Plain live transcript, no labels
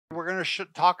We're going to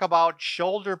talk about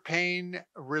shoulder pain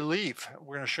relief.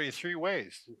 We're going to show you 3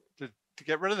 ways to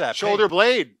get rid of that Shoulder pain.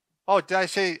 blade. Oh, did I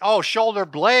say? Oh, shoulder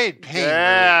blade pain relief.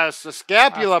 Yes, the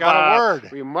scapula, I forgot a Bob.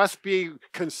 word. We must be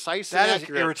concise That and is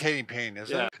accurate. irritating pain,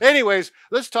 isn't it? Anyways,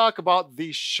 let's talk about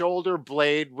the shoulder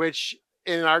blade, which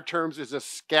in our terms is a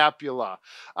scapula.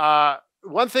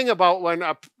 One thing about when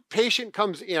a patient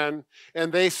comes in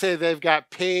and they say they've got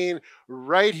pain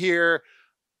right here,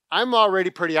 I'm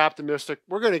already pretty optimistic.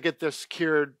 We're going to get this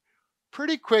cured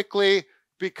pretty quickly,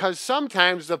 because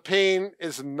sometimes the pain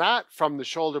is not from the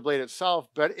shoulder blade itself,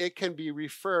 but it can be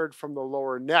referred from the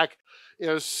lower neck.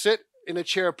 Sit in a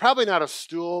chair, probably not a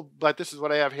stool, but this is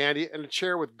what I have handy, in a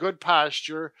chair with good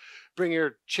posture. Bring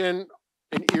your chin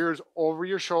and ears over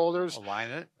your shoulders.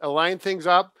 Align it. Align things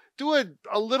up. Do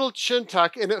a little chin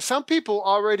tuck. And some people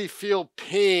already feel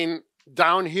pain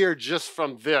down here just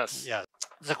from this. Yeah.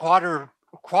 It's a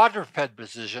quadruped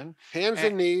position. Hands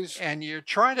and knees. And you're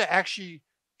trying to actually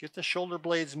get the shoulder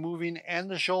blades moving and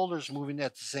the shoulders moving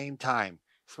at the same time.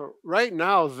 So right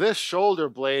now, this shoulder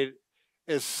blade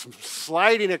is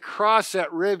sliding across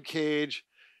that rib cage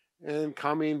and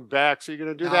coming back. So you're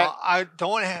going to do that. I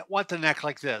don't want the neck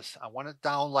like this. I want it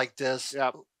down like this.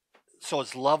 Yep. So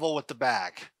it's level with the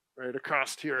back. Right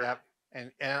across here. Yep.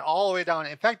 And all the way down.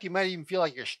 In fact, you might even feel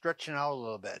like you're stretching out a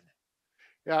little bit.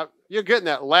 Yeah. You're getting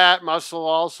that lat muscle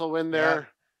also in there.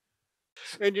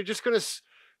 Yeah. And you're just going to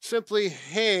simply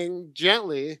hang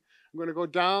gently. I'm going to go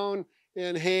down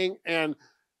and hang, and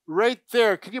right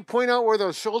there, can you point out where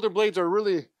those shoulder blades are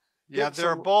really? Yeah,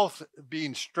 they're both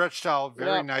being stretched out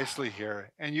very nicely here.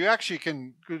 And you actually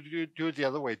can do it the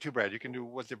other way too, Brad. You can do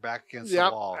it with your back against the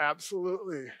wall.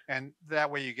 Absolutely. And that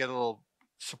way you get a little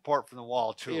support from the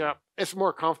wall too. Yeah, it's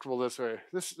more comfortable this way.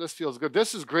 This feels good.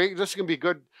 This is great. This is going to be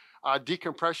good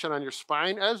decompression on your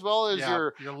spine, as well as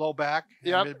your low back,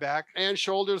 mid back, and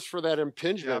shoulders for that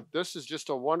impingement. This is just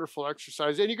a wonderful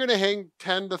exercise. And you're going to hang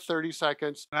 10 to 30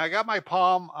 seconds. And I got my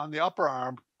palm on the upper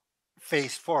arm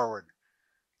face forward.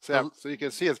 So you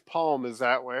can see his palm is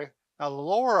that way. Now the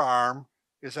lower arm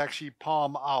is actually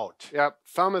palm out. Yep.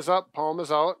 Thumb is up, palm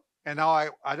is out. And now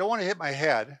I don't want to hit my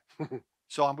head.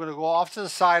 So I'm going to go off to the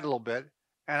side a little bit,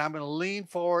 and I'm going to lean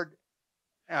forward,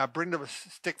 bring the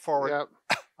stick forward.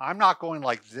 Yep. I'm not going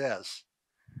like this.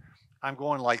 I'm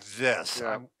going like this. Yep.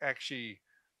 I'm actually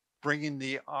bringing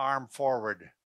the arm forward.